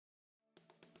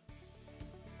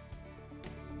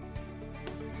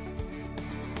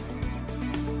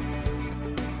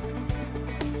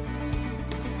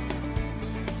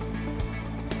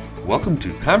Welcome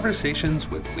to Conversations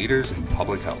with Leaders in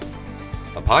Public Health,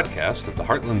 a podcast of the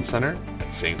Heartland Center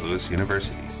at St. Louis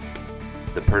University.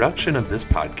 The production of this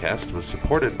podcast was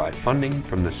supported by funding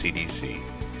from the CDC.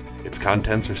 Its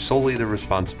contents are solely the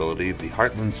responsibility of the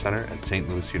Heartland Center at St.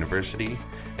 Louis University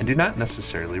and do not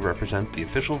necessarily represent the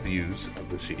official views of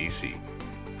the CDC.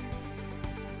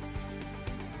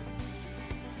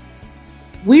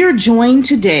 We are joined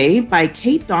today by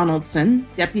Kate Donaldson,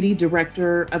 Deputy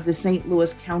Director of the St.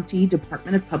 Louis County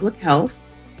Department of Public Health,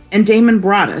 and Damon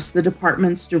Broadus, the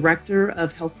department's Director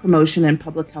of Health Promotion and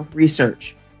Public Health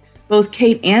Research. Both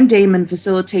Kate and Damon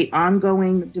facilitate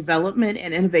ongoing development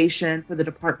and innovation for the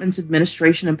department's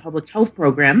administration and public health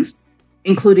programs,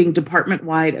 including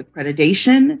department-wide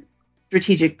accreditation,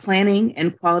 strategic planning,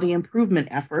 and quality improvement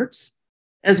efforts,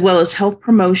 as well as health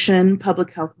promotion,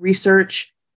 public health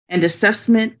research, and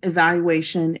assessment,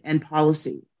 evaluation, and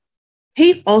policy.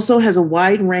 Kate also has a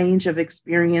wide range of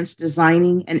experience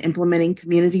designing and implementing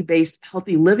community-based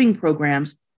healthy living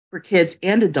programs for kids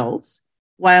and adults,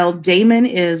 while Damon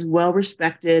is well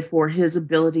respected for his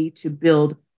ability to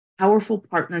build powerful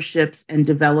partnerships and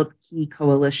develop key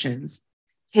coalitions.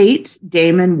 Kate,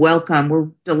 Damon, welcome. We're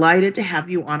delighted to have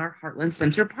you on our Heartland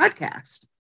Center podcast.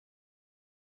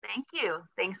 Thank you.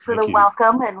 Thanks for the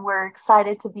welcome, and we're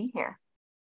excited to be here.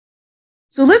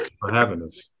 So for having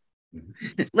us.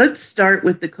 Let's start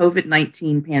with the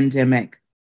COVID-19 pandemic.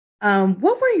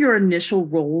 What were your initial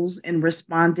roles in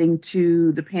responding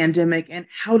to the pandemic, and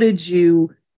how did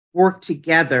you work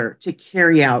together to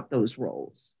carry out those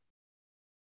roles?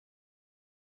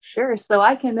 Sure. So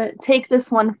I can take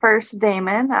this one first,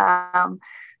 Damon.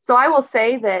 So I will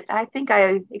say that I think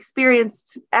I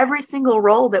experienced every single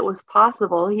role that was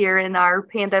possible here in our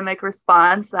pandemic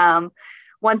response.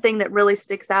 One thing that really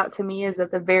sticks out to me is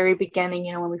at the very beginning,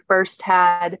 when we first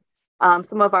had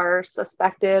some of our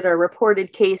suspected or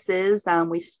reported cases,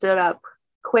 we stood up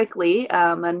quickly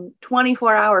a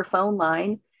 24-hour phone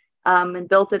line and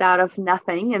built it out of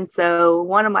nothing. And so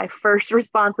one of my first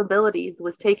responsibilities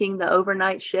was taking the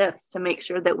overnight shifts to make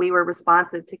sure that we were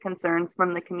responsive to concerns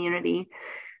from the community.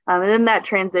 And then that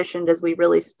transitioned as we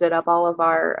really stood up all of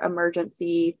our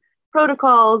emergency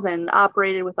protocols and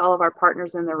operated with all of our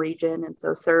partners in the region, and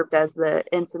so served as the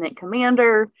incident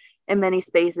commander in many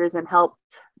spaces and helped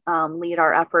lead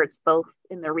our efforts both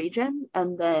in the region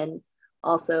and then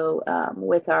also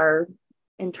with our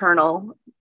internal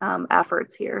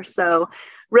efforts here. So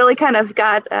really kind of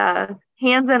got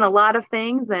hands in a lot of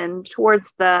things, and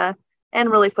towards the end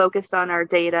really focused on our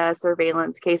data,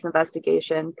 surveillance, case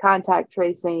investigation, contact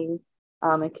tracing,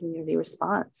 and community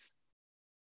response.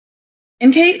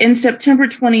 And Kate, in September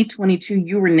 2022,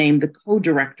 you were named the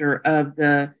co-director of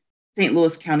the St.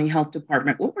 Louis County Health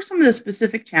Department. What were some of the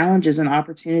specific challenges and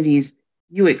opportunities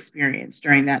you experienced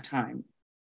during that time?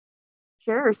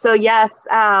 Sure. So yes,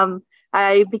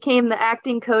 I became the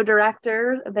acting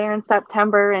co-director there in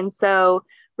September. And so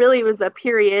really it was a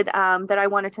period that I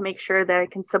wanted to make sure that I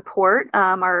can support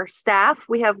our staff.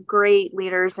 We have great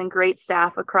leaders and great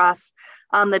staff across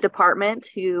the department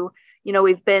who,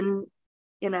 we've been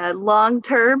in a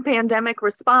long-term pandemic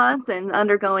response and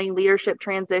undergoing leadership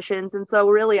transitions. And so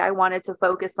really I wanted to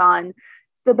focus on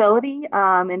stability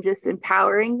and just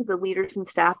empowering the leaders and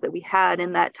staff that we had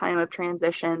in that time of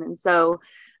transition. And so,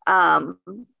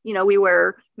 we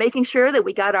were making sure that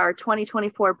we got our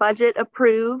 2024 budget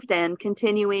approved and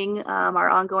continuing our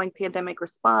ongoing pandemic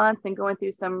response and going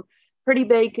through some pretty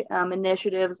big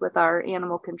initiatives with our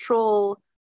animal control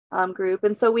group.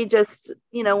 And so we just,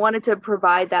 wanted to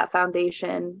provide that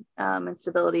foundation and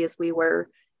stability as we were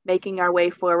making our way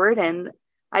forward. And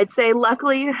I'd say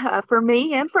luckily for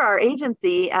me and for our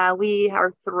agency, we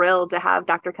are thrilled to have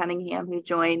Dr. Cunningham, who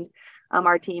joined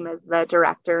our team as the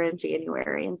director in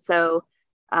January. And so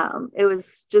it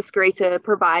was just great to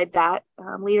provide that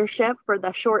leadership for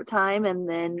the short time and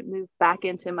then move back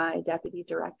into my deputy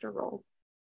director role.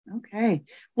 Okay.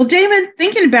 Well, Damon,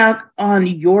 thinking about on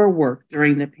your work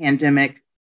during the pandemic,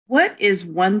 what is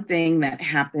one thing that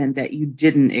happened that you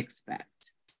didn't expect?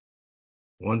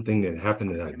 One thing that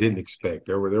happened that I didn't expect.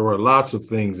 There were lots of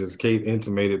things, as Kate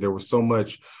intimated. There was so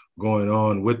much going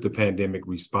on with the pandemic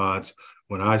response.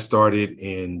 When I started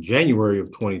in January of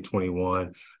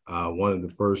 2021, one of the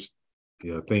first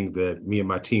things that me and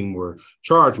my team were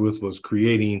charged with was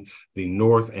creating the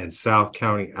North and South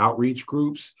County outreach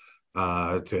groups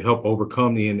to help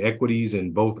overcome the inequities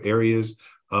in both areas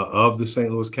of the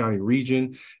St. Louis County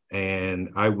region. And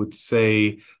I would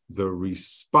say the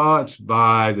response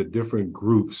by the different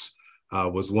groups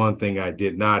was one thing I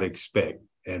did not expect.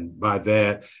 And by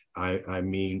that, I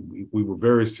mean, we were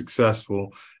very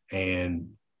successful and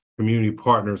community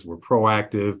partners were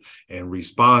proactive and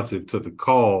responsive to the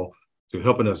call to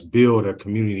helping us build a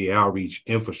community outreach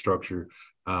infrastructure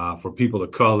for people of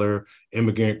color,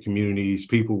 immigrant communities,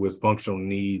 people with functional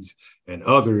needs, and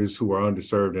others who are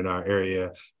underserved in our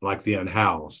area, like the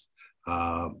unhoused.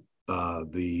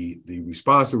 The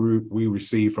response that we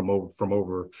received from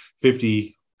over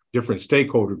 50 different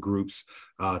stakeholder groups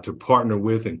to partner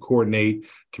with and coordinate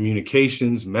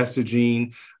communications,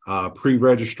 messaging,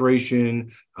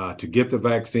 pre-registration to get the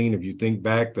vaccine. If you think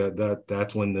back,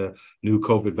 that's when the new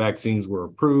COVID vaccines were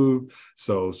approved.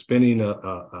 So spending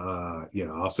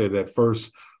I'll say that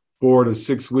first 4 to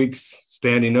 6 weeks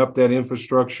standing up that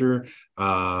infrastructure,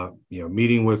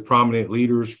 meeting with prominent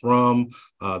leaders from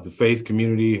the faith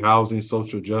community, housing,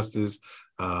 social justice,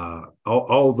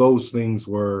 all those things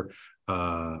were,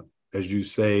 as you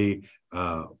say,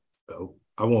 I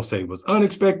won't say it was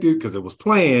unexpected because it was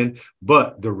planned,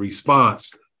 but the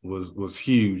response was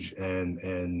huge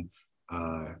and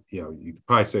you could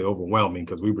probably say overwhelming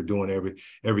because we were doing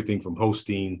everything from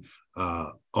hosting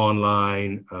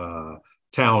online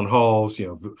town halls.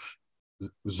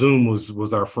 Zoom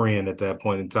was our friend at that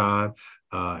point in time,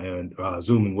 and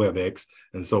Zoom and WebEx,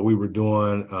 and so we were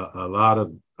doing a lot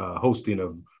of hosting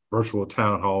of virtual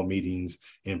town hall meetings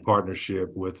in partnership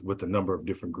with a number of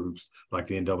different groups like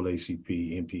the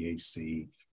NAACP, NPHC,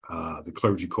 the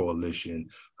Clergy Coalition,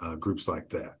 groups like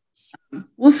that.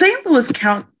 Well, St. Louis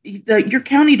County, your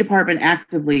county department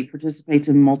actively participates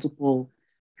in multiple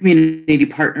community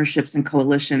partnerships and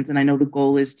coalitions, and I know the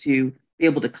goal is to be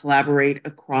able to collaborate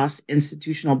across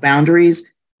institutional boundaries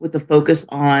with a focus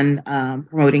on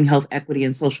promoting health equity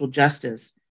and social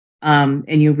justice. And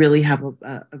you really have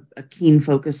a keen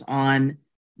focus on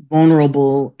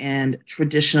vulnerable and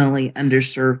traditionally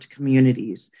underserved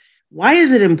communities. Why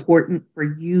is it important for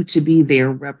you to be there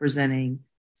representing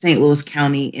St. Louis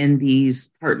County in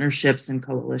these partnerships and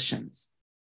coalitions?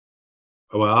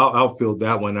 Well, I'll field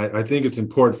that one. I think it's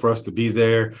important for us to be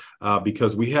there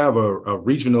because we have a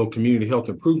regional community health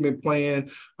improvement plan,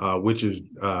 which is,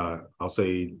 I'll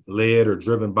say, led or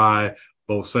driven by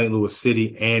both St. Louis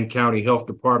City and county health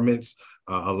departments,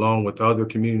 along with other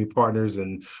community partners.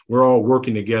 And we're all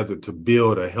working together to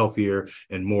build a healthier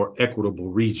and more equitable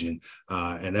region.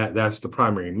 And that's the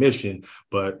primary mission.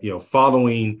 But,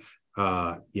 following,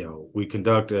 we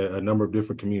conduct a number of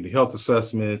different community health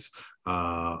assessments,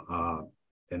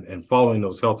 and following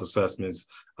those health assessments,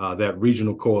 that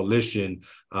regional coalition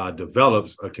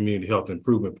develops a community health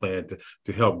improvement plan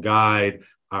to help guide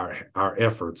our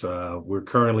efforts. We're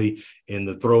currently in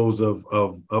the throes of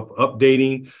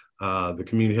updating the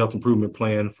community health improvement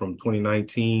plan from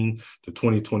 2019 to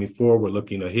 2024. We're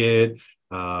looking ahead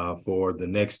for the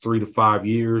next 3 to 5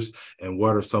 years, and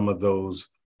what are some of those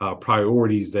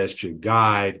priorities that should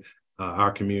guide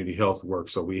our community health work.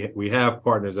 So we have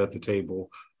partners at the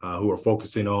table who are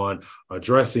focusing on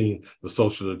addressing the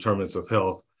social determinants of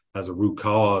health as a root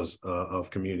cause of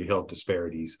community health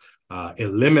disparities,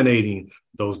 eliminating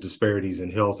those disparities in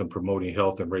health and promoting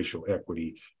health and racial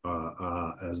equity,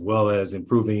 as well as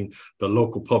improving the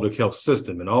local public health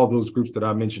system. And all those groups that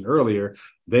I mentioned earlier,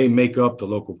 they make up the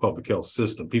local public health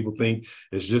system. People think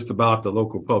it's just about the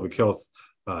local public health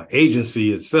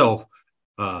agency itself,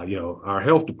 our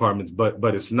health departments,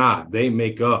 but it's not. They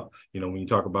make up, when you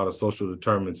talk about a social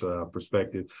determinants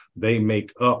perspective, they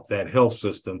make up that health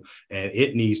system, and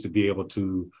it needs to be able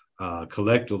to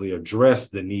collectively address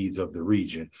the needs of the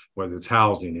region, whether it's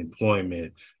housing,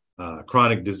 employment,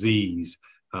 chronic disease,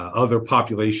 other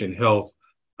population health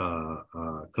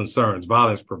concerns,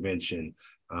 violence prevention,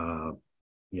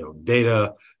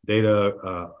 data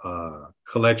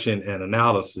collection and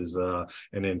analysis,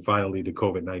 and then finally the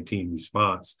COVID-19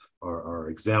 response are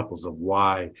examples of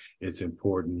why it's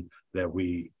important that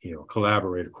we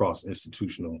collaborate across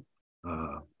institutional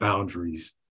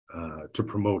boundaries to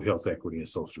promote health equity and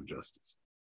social justice.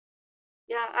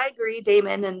 Yeah, I agree,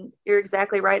 Damon, and you're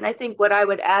exactly right. And I think what I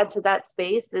would add to that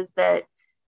space is that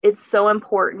it's so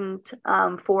important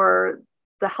for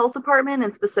the health department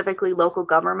and specifically local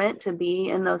government to be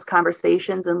in those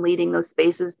conversations and leading those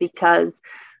spaces, because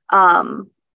our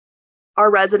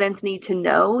residents need to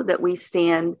know that we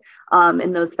stand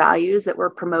in those values, that we're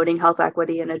promoting health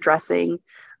equity and addressing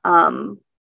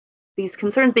these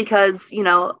concerns, because,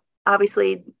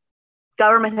 obviously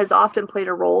government has often played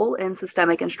a role in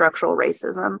systemic and structural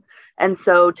racism. And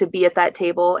so to be at that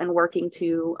table and working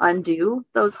to undo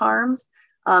those harms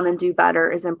and do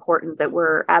better is important, that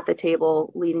we're at the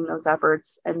table leading those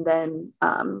efforts, and then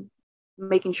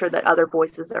making sure that other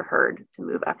voices are heard to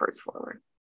move efforts forward.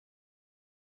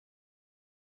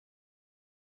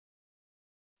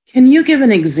 Can you give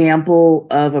an example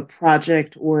of a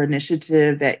project or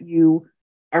initiative that you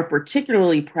are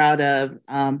particularly proud of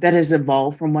that has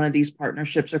evolved from one of these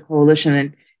partnerships or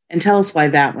coalition, and tell us why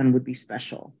that one would be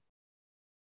special?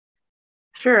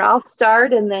 Sure, I'll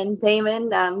start, and then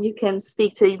Damon, you can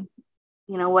speak to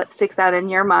what sticks out in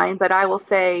your mind. But I will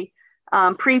say,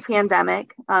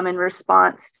 pre-pandemic, in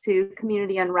response to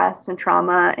community unrest and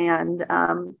trauma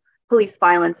and police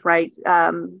violence, right?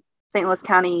 St. Louis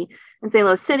County and St.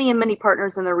 Louis City and many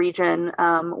partners in the region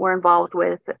were involved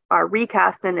with our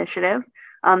Recast initiative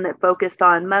that focused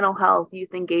on mental health,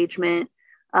 youth engagement,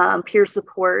 peer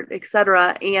support, et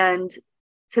cetera. And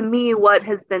to me, what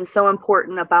has been so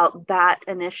important about that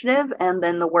initiative and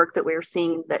then the work that we're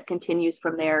seeing that continues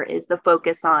from there is the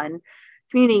focus on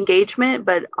community engagement,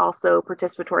 but also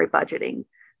participatory budgeting.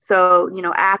 So,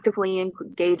 actively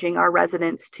engaging our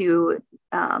residents to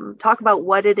talk about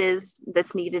what it is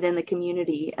that's needed in the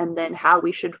community and then how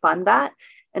we should fund that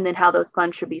and then how those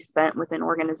funds should be spent within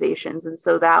organizations. And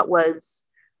so that was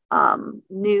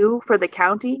new for the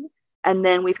county. And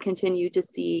then we've continued to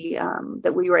see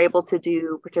that we were able to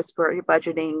do participatory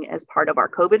budgeting as part of our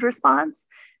COVID response.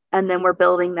 And then we're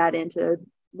building that into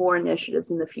more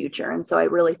initiatives in the future. And so I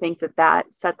really think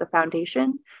that set the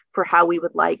foundation for how we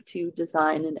would like to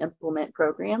design and implement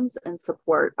programs and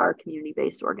support our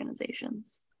community-based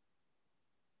organizations.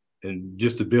 And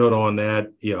just to build on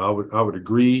that, I would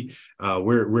agree.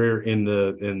 We're in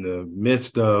the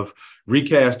midst of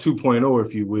Recast 2.0,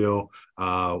 if you will,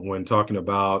 when talking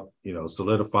about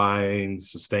solidifying,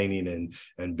 sustaining,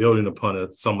 and building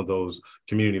upon some of those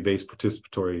community-based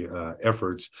participatory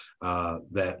efforts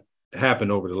that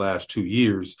happened over the last 2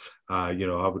 years. I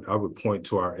would point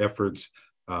to our efforts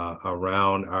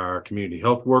around our community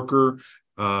health worker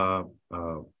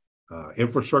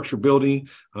infrastructure building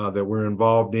that we're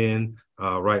involved in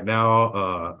right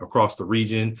now across the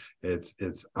region.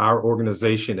 It's our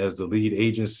organization as the lead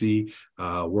agency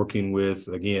working with,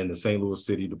 again, the St. Louis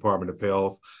City Department of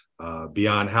Health,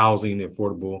 Beyond Housing, the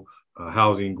Affordable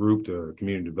Housing Group, the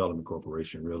Community Development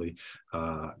Corporation, really,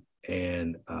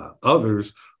 and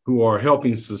others who are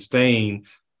helping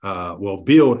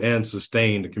build and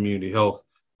sustain the community health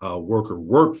worker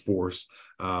workforce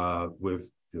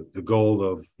with the goal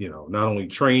of, not only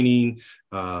training,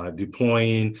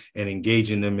 deploying, and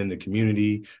engaging them in the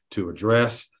community to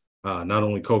address not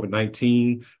only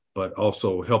COVID-19, but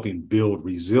also helping build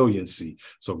resiliency.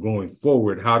 So going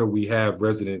forward, how do we have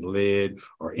resident-led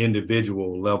or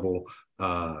individual level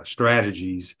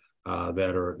strategies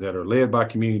that are led by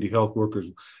community health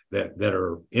workers that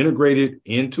are integrated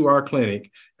into our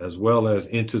clinic as well as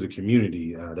into the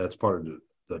community? That's part of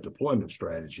the deployment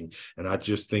strategy. And I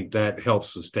just think that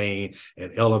helps sustain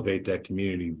and elevate that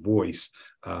community voice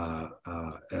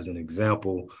as an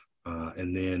example.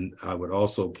 And then I would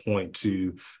also point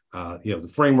to,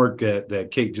 the framework that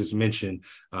Kate just mentioned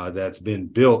that's been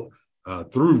built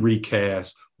through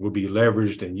Recast will be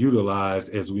leveraged and utilized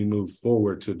as we move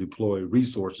forward to deploy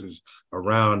resources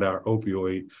around our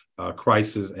opioid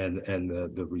crisis and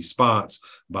the response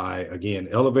by, again,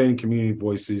 elevating community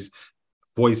voices,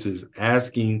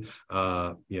 asking,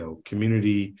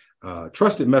 community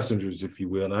trusted messengers, if you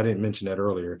will. And I didn't mention that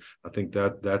earlier. I think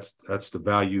that's the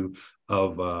value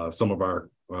of some of our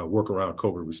work around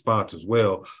COVID response as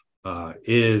well,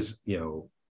 is,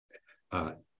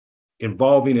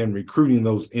 involving and recruiting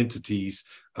those entities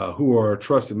who are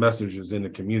trusted messengers in the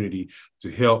community to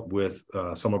help with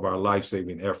some of our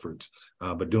life-saving efforts,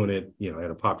 but doing it, at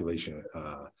a population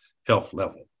health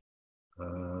level.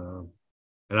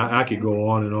 And I could go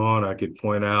on and on. I could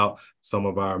point out some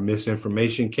of our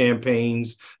misinformation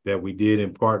campaigns that we did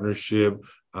in partnership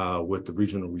with the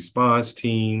regional response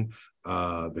team,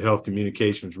 the Health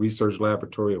Communications Research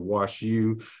Laboratory at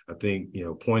WashU. I think,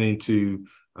 pointing to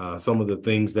some of the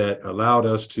things that allowed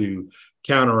us to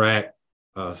counteract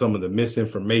some of the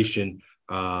misinformation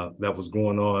that was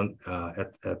going on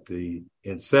at the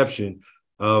inception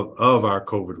of our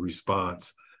COVID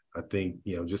response. I think,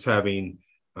 just having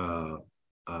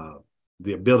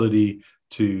the ability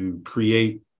to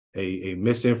create a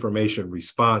misinformation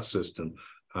response system,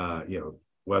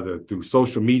 whether through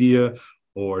social media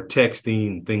or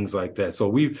texting, things like that. So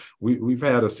we've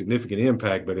had a significant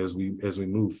impact, but as we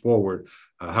move forward,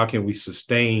 how can we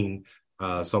sustain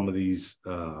some of these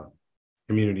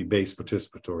community-based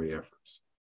participatory efforts?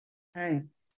 Okay.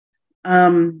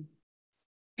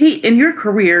 Hey, in your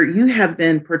career, you have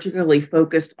been particularly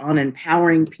focused on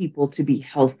empowering people to be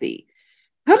healthy.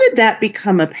 How did that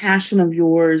become a passion of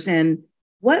yours, and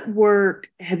what work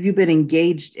have you been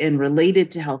engaged in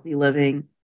related to healthy living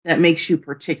that makes you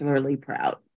particularly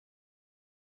proud?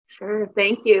 Sure,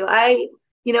 thank you.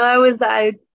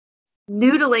 I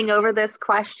noodling over this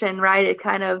question, right? It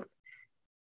kind of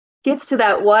gets to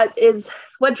that what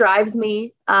drives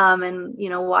me, and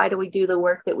why do we do the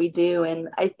work that we do? And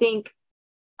I think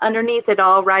underneath it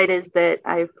all, right, is that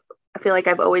I feel like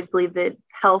I've always believed that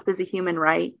health is a human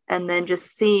right, and then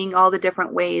just seeing all the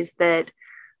different ways that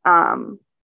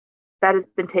that has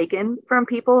been taken from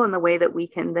people, and the way that we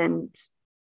can then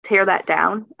tear that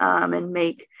down, and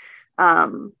make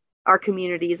our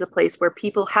communities a place where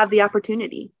people have the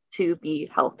opportunity to be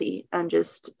healthy, and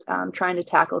just trying to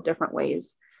tackle different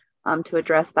ways to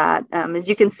address that. As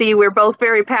you can see, we're both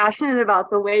very passionate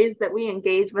about the ways that we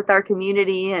engage with our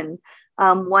community, and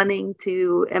wanting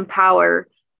to empower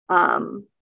all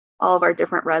of our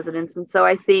different residents. And so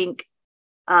I think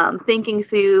thinking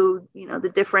through,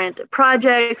 the different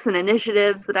projects and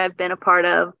initiatives that I've been a part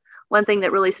of, one thing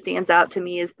that really stands out to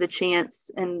me is the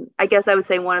chance, and I guess I would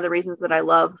say one of the reasons that I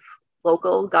love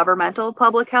local governmental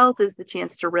public health is the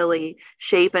chance to really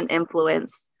shape and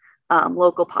influence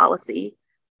local policy.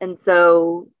 And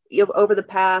so over the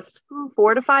past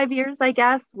 4 to 5 years, I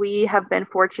guess, we have been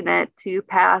fortunate to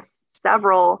pass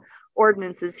several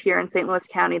ordinances here in St. Louis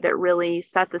County that really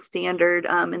set the standard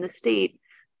in the state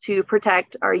to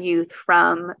protect our youth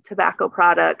from tobacco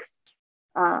products.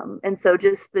 And so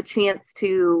just the chance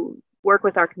to work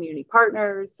with our community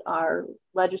partners, our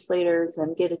legislators,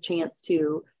 and get a chance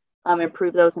to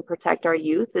improve those and protect our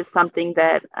youth is something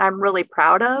that I'm really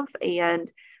proud of,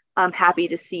 and I'm happy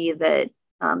to see that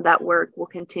that work will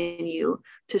continue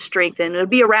to strengthen. It'll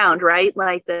be around, right?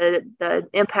 Like the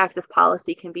impact of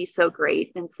policy can be so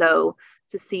great. And so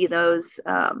to see those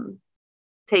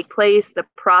take place, the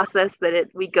process that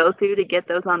we go through to get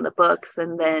those on the books,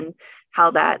 and then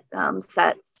how that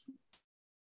sets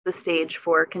the stage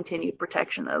for continued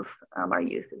protection of our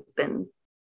youth has been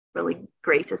really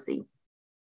great to see.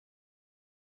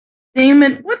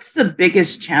 Damon, what's the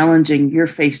biggest challenging you're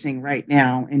facing right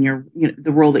now in your,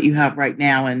 the role that you have right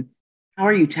now, and how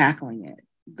are you tackling it?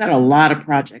 You've got a lot of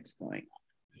projects going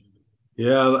on.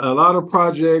 Yeah, a lot of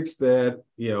projects that,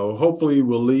 hopefully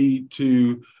will lead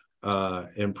to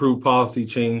improved policy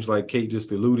change, like Kate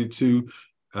just alluded to.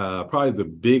 Probably the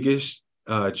biggest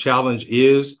challenge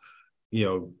is,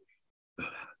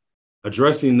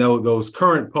 addressing those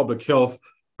current public health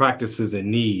practices and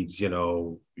needs,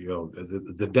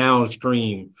 the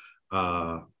downstream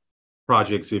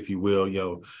projects, if you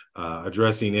will,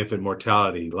 addressing infant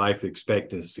mortality, life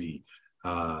expectancy,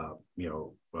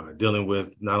 dealing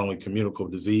with not only communicable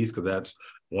disease, because that's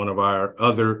one of our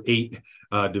other 8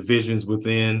 divisions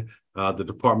within the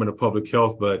Department of Public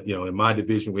Health, but in my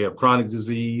division we have chronic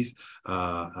disease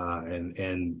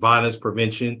and violence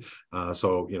prevention.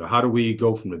 So how do we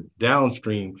go from the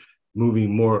downstream,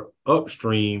 moving more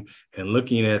upstream, and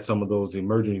looking at some of those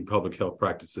emerging public health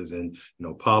practices, and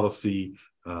policy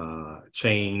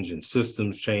change and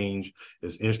systems change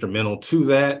is instrumental to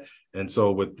that. And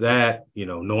so with that,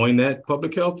 knowing that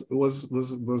public health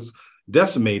was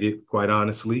decimated, quite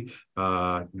honestly,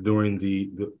 during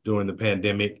the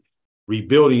pandemic,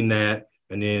 rebuilding that,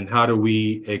 and then how do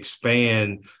we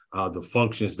expand the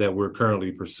functions that we're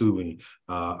currently pursuing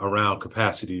around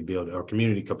capacity building, or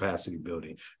community capacity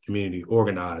building, community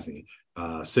organizing,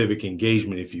 civic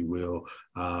engagement, if you will.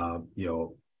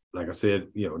 Like I said,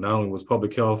 not only was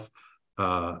public health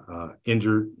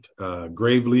injured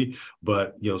gravely,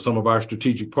 but some of our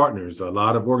strategic partners, a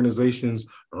lot of organizations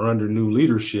are under new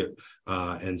leadership,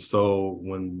 and so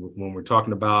when we're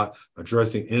talking about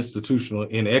addressing institutional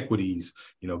inequities,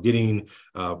 getting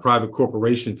private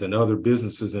corporations and other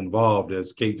businesses involved,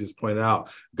 as Kate just pointed out,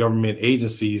 government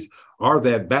agencies are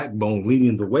that backbone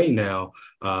leading the way now,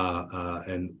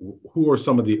 and who are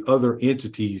some of the other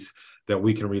entities that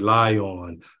we can rely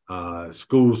on?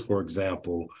 Schools, for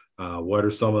example. What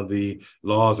are some of the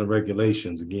laws and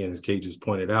regulations? Again, as Kate just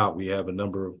pointed out, we have a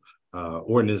number of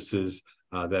ordinances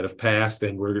that have passed,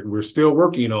 and we're still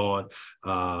working on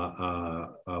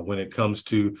when it comes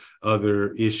to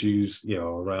other issues,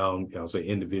 around, say,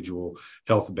 individual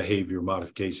health behavior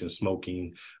modification,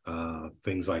 smoking,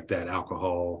 things like that,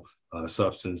 alcohol,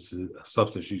 substance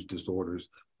use disorders,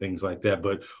 things like that.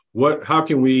 But how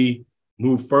can we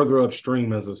move further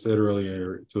upstream, as I said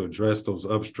earlier, to address those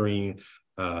upstream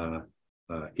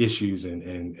issues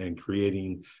and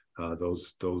creating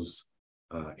those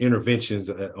interventions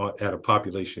at a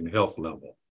population health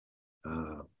level?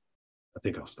 I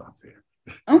think I'll stop there.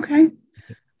 Okay.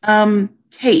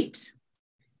 Kate,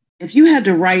 if you had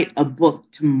to write a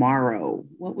book tomorrow,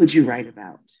 what would you write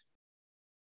about?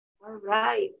 All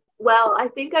right. Well, I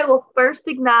think I will first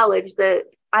acknowledge that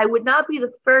I would not be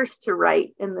the first to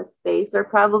write in this space, or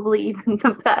probably even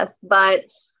the best, but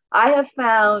I have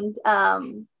found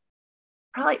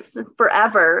probably since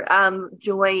forever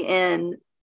joy in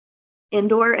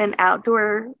indoor and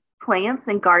outdoor plants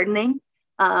and gardening.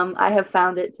 I have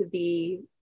found it to be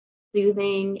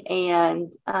soothing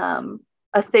and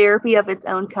a therapy of its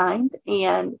own kind.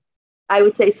 And I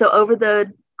would say so over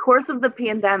the course of the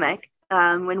pandemic,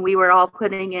 when we were all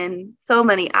putting in so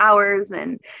many hours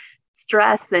and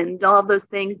stress and all of those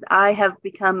things, I have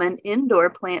become an indoor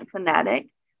plant fanatic.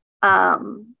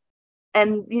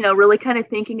 And, really kind of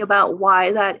thinking about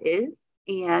why that is.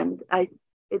 And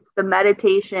it's the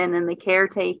meditation and the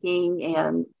caretaking.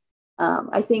 And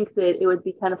I think that it would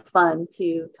be kind of fun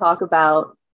to talk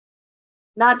about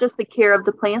not just the care of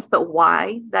the plants, but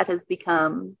why that has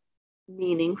become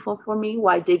meaningful for me,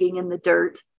 why digging in the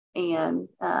dirt. And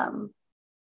I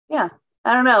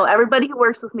don't know. Everybody who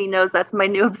works with me knows that's my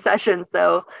new obsession.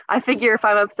 So I figure if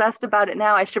I'm obsessed about it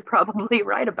now, I should probably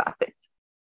write about it.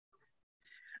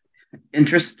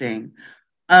 Interesting.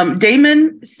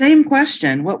 Damon, same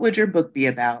question. What would your book be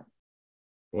about?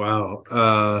 Wow.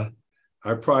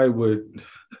 I probably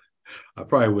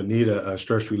would need a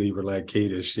stress reliever like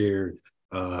Kate has shared,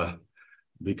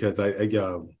 because I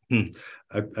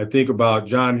think about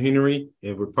John Henry.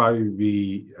 It would probably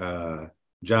be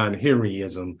John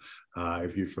Henryism,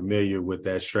 if you're familiar with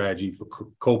that strategy for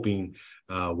coping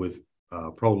with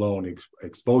prolonged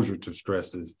exposure to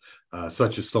stresses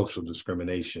such as social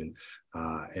discrimination,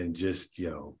 and just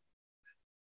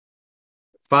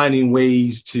finding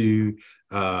ways to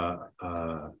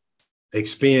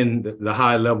expend the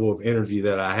high level of energy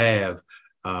that I have.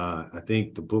 I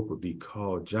think the book would be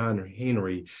called John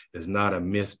Henry is Not a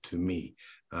Myth to Me.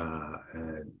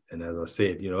 And as I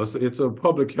said, it's a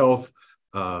public health,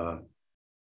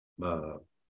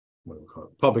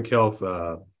 public health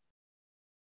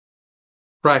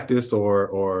practice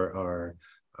or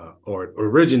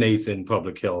originates in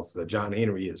public health. John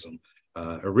Henryism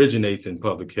originates in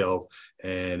public health,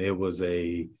 and it was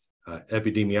a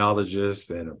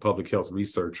epidemiologist and a public health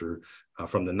researcher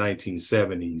from the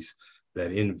 1970s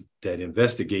that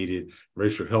investigated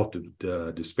racial health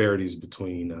disparities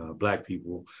between Black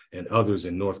people and others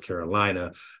in North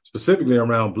Carolina, specifically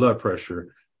around blood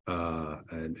pressure.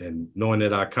 And knowing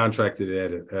that I contracted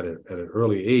it at an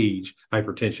early age,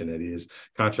 hypertension that is,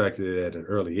 contracted it at an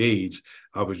early age,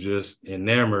 I was just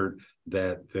enamored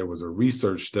that there was a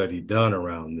research study done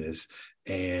around this,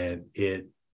 and it,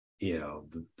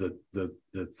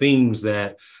 the themes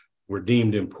that were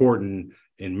deemed important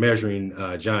in measuring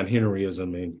John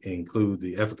Henryism include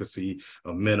the efficacy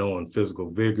of mental and physical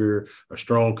vigor, a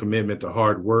strong commitment to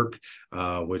hard work,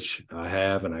 which I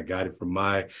have, and I got it from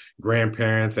my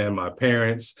grandparents and my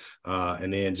parents,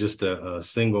 and then just a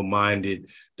single-minded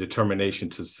determination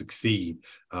to succeed.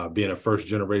 Being a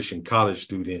first-generation college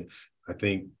student, I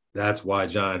think that's why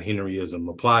John Henryism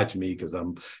applied to me, because I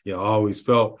always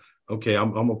felt, okay,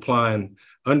 I'm applying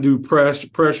undue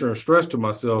pressure and stress to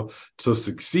myself to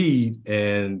succeed,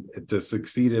 and to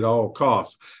succeed at all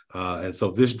costs. And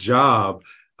so this job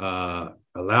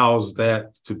allows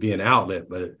that to be an outlet.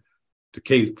 But to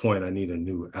Kate's point, I need a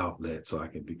new outlet so I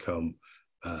can become,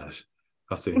 I'll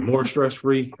say, more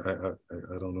stress-free. I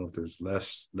don't know if there's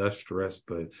less stress,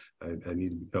 but I need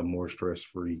to become more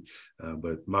stress-free.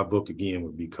 But my book, again,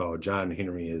 would be called John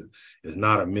Henry is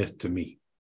Not a Myth to Me.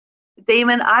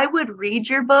 Damon, I would read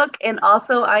your book, and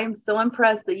also I am so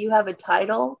impressed that you have a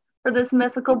title for this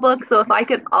mythical book. So if I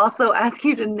could also ask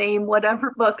you to name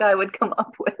whatever book I would come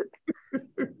up with.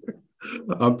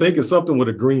 I'm thinking something with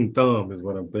a green thumb is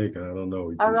what I'm thinking. I don't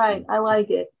know. All right. I like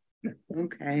it.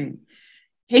 Okay.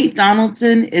 Kate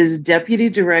Donaldson is Deputy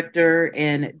Director,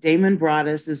 and Damon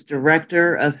Broadus is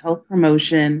Director of Health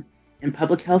Promotion and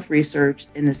Public Health Research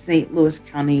in the St. Louis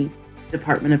County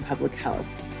Department of Public Health.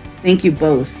 Thank you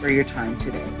both for your time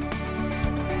today.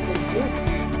 Thank you.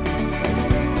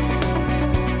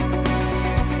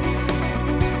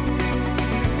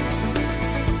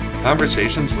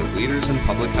 Conversations with Leaders in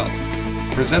Public Health,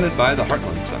 presented by the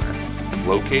Heartland Center,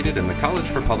 located in the College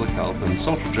for Public Health and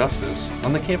Social Justice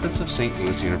on the campus of St.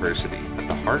 Louis University at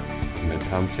the heart of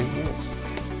Midtown St. Louis.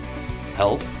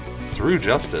 Health through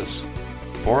justice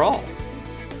for all.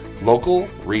 Local,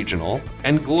 regional,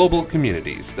 and global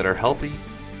communities that are healthy,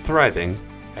 thriving,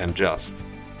 and just.